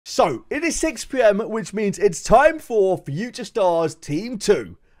So, it is 6 PM, which means it's time for Future Stars Team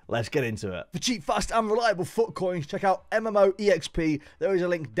 2. Let's get into it. For cheap, fast, and reliable foot coins, check out MMOEXP. There is a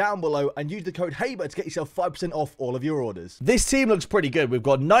link down below, and use the code HABER to get yourself 5% off all of your orders. This team looks pretty good. We've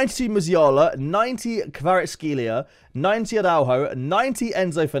got 92 Musiala, 90 Kvaratskhelia, 90 Araujo, 90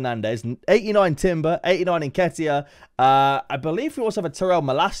 Enzo Fernandez, 89 Timber, 89 Nketiah. I believe we also have a Terrell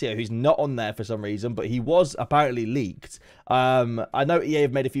Malacia, who's not on there for some reason, but he was apparently leaked. I know EA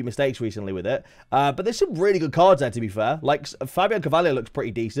have made a few mistakes recently with it, but there's some really good cards there, to be fair. Like, Fabian Carvalho looks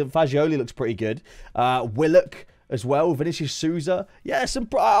pretty decent. Fagioli looks pretty good. Willock as well. Vinicius Souza. Yeah,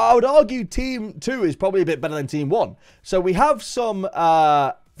 I would argue Team 2 is probably a bit better than Team 1. So we have some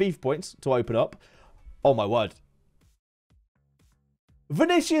FIFA points to open up. Oh, my word.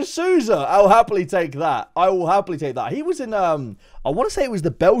 Vinicius Souza. I'll happily take that. I will happily take that. He was in, I want to say it was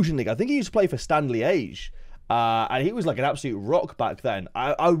the Belgian league. I think he used to play for Stade Liège. And he was like an absolute rock back then.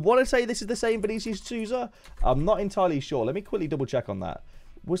 I want to say this is the same Vinicius Souza. I'm not entirely sure. Let me quickly double check on that.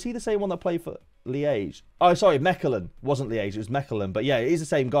 Was he the same one that played for Liège? Oh, sorry, Mechelen. Wasn't Liège, it was Mechelen. But yeah, it is the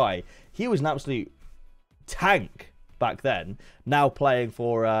same guy. He was an absolute tank back then. Now playing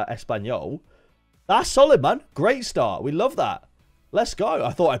for Espanyol. That's solid, man. Great start. We love that. Let's go. I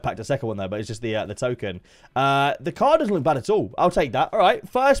thought I packed a second one there, but it's just the token. The card doesn't look bad at all. I'll take that. All right,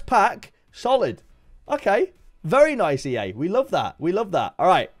 first pack. Solid. Okay. Very nice, EA. We love that. We love that. All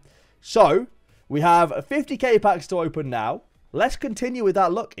right. So, we have 50k packs to open now. Let's continue with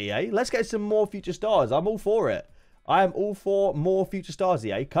that look, EA. Let's get some more Future Stars. I'm all for it. I am all for more Future Stars,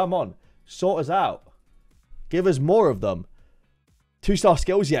 EA. Come on. Sort us out. Give us more of them. 2-star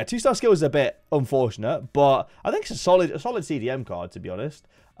skills. Yeah, 2-star skills is a bit unfortunate, but I think it's a solid CDM card, to be honest.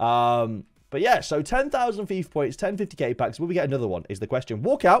 But yeah, so 10,000 FIFA points, 10 50k packs. Will we get another one is the question.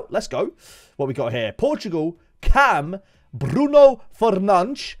 Walk out. Let's go. What we got here? Portugal, Cam, Bruno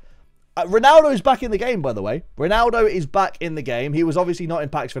Fernandes. Ronaldo is back in the game, by the way. Ronaldo is back in the game. He was obviously not in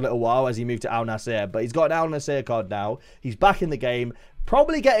packs for a little while as he moved to Al Nassr, but he's got an Al Nassr card now. He's back in the game.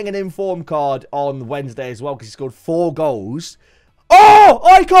 Probably getting an inform card on Wednesday as well because he scored 4 goals. Oh,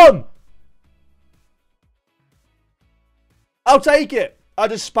 icon! I'll take it. I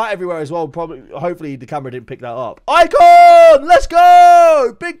just spat everywhere as well. Hopefully the camera didn't pick that up. Icon! Let's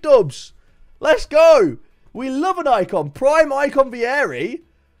go! Big dubs. Let's go. We love an icon. Prime icon Vieri.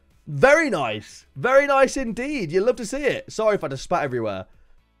 Very nice. Very nice indeed. You love to see it. Sorry if I just spat everywhere.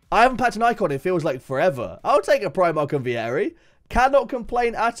 I haven't packed an icon. It feels like forever. I'll take a prime icon Vieri. Cannot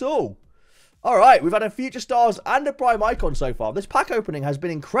complain at all. All right, we've had a Future Stars and a Prime Icon so far. This pack opening has been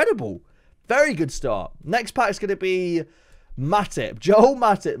incredible. Very good start. Next pack is going to be Matip. Joel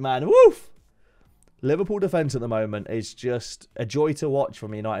Matip, man. Woof. Liverpool defence at the moment is just a joy to watch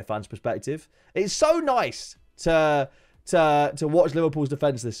from a United fan's perspective. It's so nice to watch Liverpool's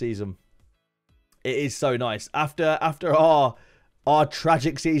defence this season. It is so nice. After our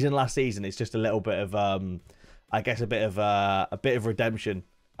tragic season last season, it's just a little bit of I guess a bit of redemption.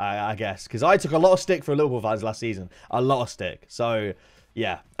 I guess, because I took a lot of stick for Liverpool fans last season. A lot of stick. So,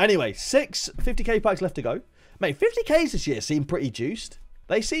 yeah. Anyway, 6 50k packs left to go. Mate, 50ks this year seem pretty juiced.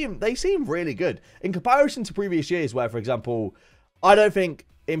 They seem really good. In comparison to previous years where, for example, I don't think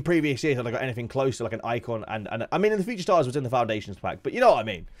in previous years I got anything close to like an icon. And I mean, in the Future Stars was in the Foundations pack. But you know what I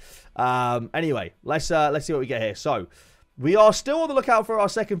mean. Anyway, let's see what we get here. So, we are still on the lookout for our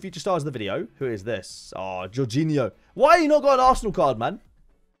second Future Stars of the video. Who is this? Oh, Jorginho. Why you not got an Arsenal card, man?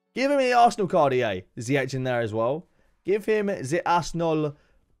 Give him the Arsenal card, EA. Is he in there as well? Give him the Arsenal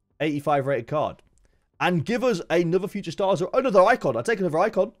 85 rated card. And give us another Future Stars or another icon. I'll take another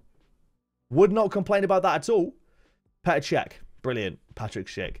icon. Would not complain about that at all. Petr Cech. Brilliant. Patrick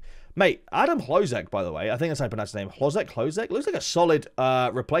Schick. Mate, Adam Hlozek, by the way. I think that's how I pronounce his name. Hlozek? Looks like a solid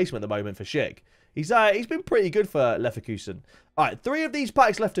replacement at the moment for Schick. He's been pretty good for Leverkusen. All right, 3 of these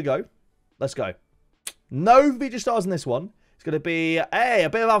packs left to go. Let's go. No Future Stars in this one. It's going to be, hey,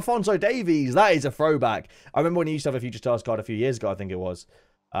 a bit of Alphonso Davies. That is a throwback. I remember when he used to have a Future Stars card a few years ago, I think it was.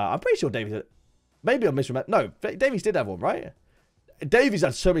 I'm pretty sure Davies... Maybe I'm misremembering. No, Davies did have one, right? Davies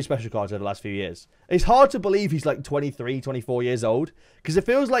had so many special cards over the last few years. It's hard to believe he's like 23, 24 years old. Because it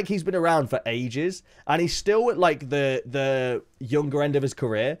feels like he's been around for ages. And he's still at like the younger end of his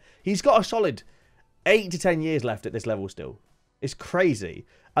career. He's got a solid 8 to 10 years left at this level still. It's crazy.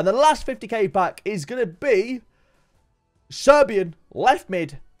 And the last 50k pack is going to be... Serbian, left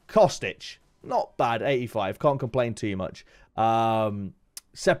mid, Kostic. Not bad, 85. Can't complain too much.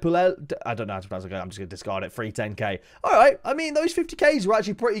 Sepulel, I don't know how to pronounce it. I'm just going to discard it. Free 10k. All right. I mean, those 50ks were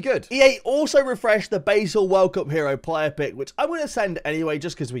actually pretty good. EA also refreshed the Basel World Cup Hero player pick, which I'm going to send anyway,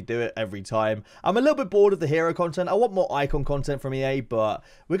 just because we do it every time. I'm a little bit bored of the hero content. I want more icon content from EA, but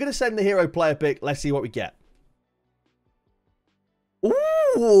we're going to send the hero player pick. Let's see what we get.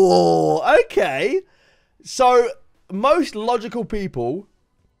 Ooh, okay. So, most logical people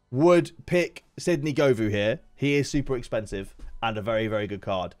would pick Sydney Govou here. He is super expensive and a very, very good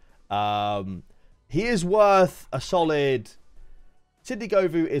card. He is worth a solid... Sydney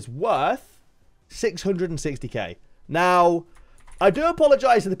Govou is worth 660k. Now, I do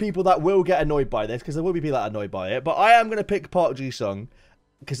apologise to the people that will get annoyed by this, because there will be people that are annoyed by it, but I am going to pick Park Ji-sung,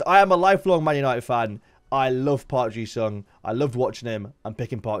 because I am a lifelong Man United fan. I love Park Ji-sung. I loved watching him. I'm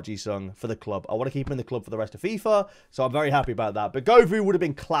picking Park Ji-sung for the club. I want to keep him in the club for the rest of FIFA, so I'm very happy about that. But Govou would have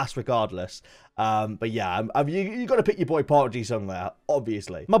been class regardless. But yeah, you got to pick your boy Park Ji-sung there,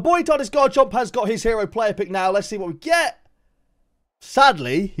 obviously. My boy Todis Garchomp has got his hero player pick now. Let's see what we get.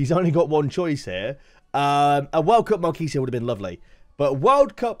 Sadly, he's only got one choice here. A World Cup Marquise would have been lovely. But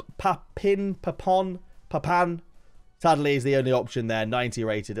World Cup Papan, sadly, is the only option there. 90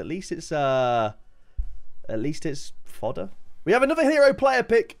 rated. At least it's fodder. We have another hero player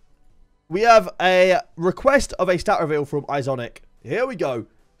pick. We have a request of a stat reveal from Izonic. Here we go.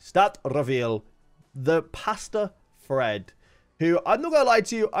 Stat reveal. The Pasta Fred. Who, I'm not going to lie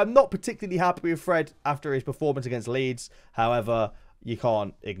to you, I'm not particularly happy with Fred after his performance against Leeds. However, you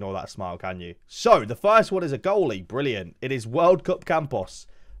can't ignore that smile, can you? So, the first one is a goalie. Brilliant. It is World Cup Campos.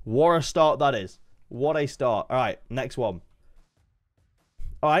 What a start that is. What a start. All right, next one.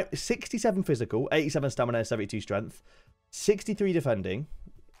 All right, 67 physical, 87 stamina, 72 strength, 63 defending,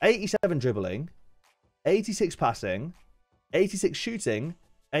 87 dribbling, 86 passing, 86 shooting,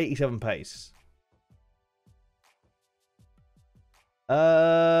 87 pace.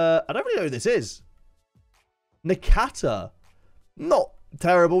 I don't really know who this is. Nakata. Not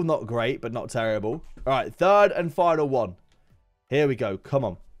terrible, not great, but not terrible. All right, third and final one. Here we go. Come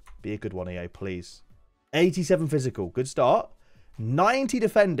on. Be a good one, EA, please. 87 physical. Good start. 90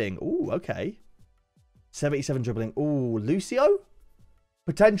 defending. Ooh, okay. 77 dribbling. Ooh, Lucio?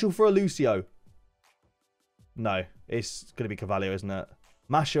 Potential for a Lucio. No, it's going to be Cavallio, isn't it?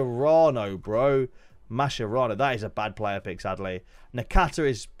 Mascherano, bro. Mascherano. That is a bad player pick, sadly. Nakata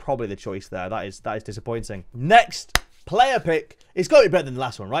is probably the choice there. That is disappointing. Next player pick. It's got to be better than the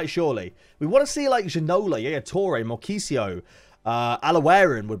last one, right? Surely. We want to see like Ginola, yeah, Torre, Morquisio.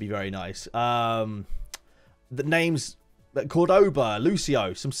 Alawarin would be very nice. The names... Cordoba,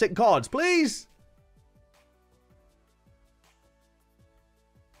 Lucio, some sick cards, please.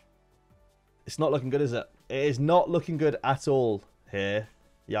 It's not looking good, is it? It is not looking good at all here.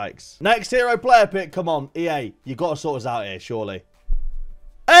 Yikes. Next hero player pick. Come on, EA. You got to sort us out here, surely.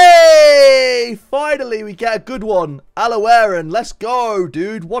 Hey! Finally, we get a good one. Alawarin, let's go,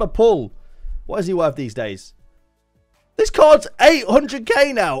 dude. What a pull. What is he worth these days? This card's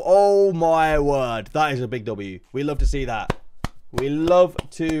 800k now. Oh, my word. That is a big W. We love to see that. We love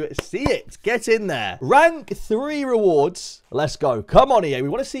to see it. Get in there. Rank 3 rewards. Let's go. Come on, EA. We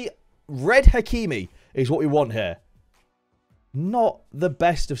want to see Red Hakimi is what we want here. Not the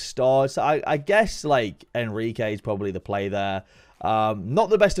best of starts. I guess, like, Enrique is probably the play there.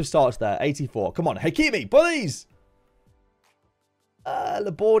 Not the best of starts there. 84. Come on, Hakimi, please.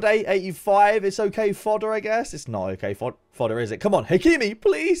 Laborde, 85. It's okay fodder, I guess. It's not okay fodder, is it? Come on, Hakimi,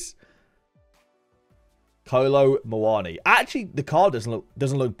 please. Kolo Muani. Actually, the card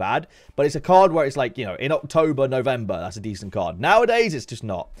doesn't look bad, but it's a card where it's like, you know, in October, November, that's a decent card. Nowadays, it's just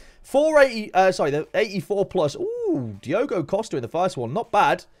not. 480, sorry, the 84 plus. Ooh, Diogo Costa in the first one. Not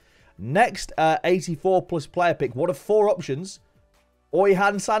bad. Next, 84 plus player pick. What are 4 options?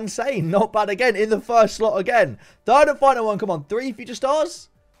 Oyhan Sansane, not bad again, in the first slot again. Third and final one, come on, 3 future stars?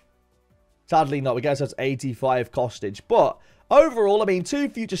 Sadly not, we guess that's 85 Costage. But overall, I mean, 2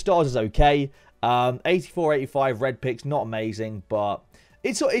 future stars is okay. 84, 85 red picks, not amazing, but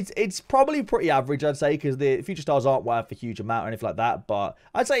it's probably pretty average, I'd say, because the future stars aren't worth a huge amount or anything like that, but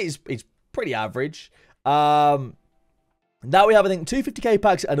I'd say it's pretty average. Now we have, I think, 2 50k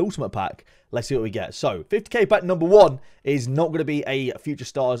packs and ultimate pack. Let's see what we get. So, 50k pack number 1 is not going to be a future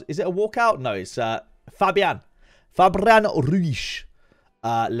stars. Is it a walkout? No, it's Fabian Ruiz.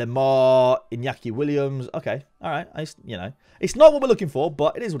 Lemar, Iñaki Williams. Okay, all right. You know, it's not what we're looking for,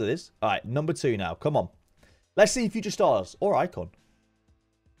 but it is what it is. All right, number 2 now. Come on. Let's see future stars or icon.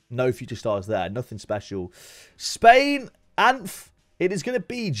 No future stars there. Nothing special. Spain, Anf. It is going to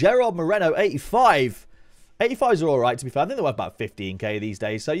be Gerard Moreno, 85. 85s are all right, to be fair. I think they're worth about 15k these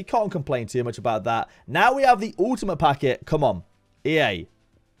days, so you can't complain too much about that. Now we have the ultimate packet. Come on. EA.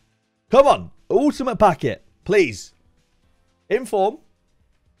 Come on. Ultimate packet. Please. Inform.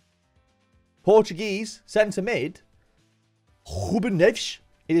 Portuguese. Centre mid. Ruben Neves.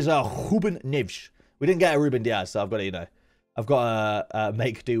 It is a Ruben Neves. We didn't get a Ruben Diaz, so I've got to, you know. I've got to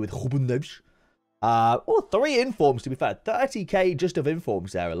make do with Ruben Neves. Oh, 3 informs, to be fair. 30k just of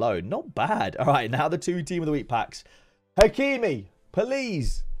informs there alone. Not bad. All right, now the 2 Team of the Week packs. Hakimi,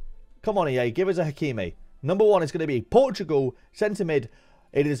 please. Come on, EA. Give us a Hakimi. Number 1 is going to be Portugal. Centre mid.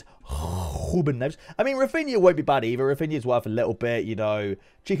 It is Ruben Neves. I mean, Rafinha won't be bad either. Rafinha's worth a little bit, you know.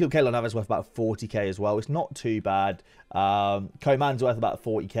 Chico Keylor Navas worth about 40k as well. It's not too bad. Coman's worth about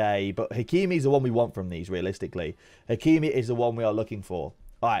 40k. But Hakimi's the one we want from these, realistically. Hakimi is the one we are looking for.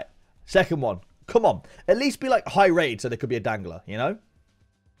 All right. Second one. Come on. At least be like high rated so there could be a dangler, you know?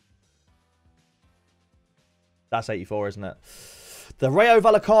 That's 84, isn't it? The Rayo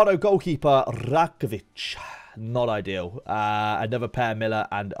Vallecano goalkeeper, Rakovic. Not ideal. Another pair, Miller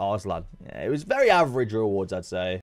and Arslan. Yeah, it was very average rewards, I'd say.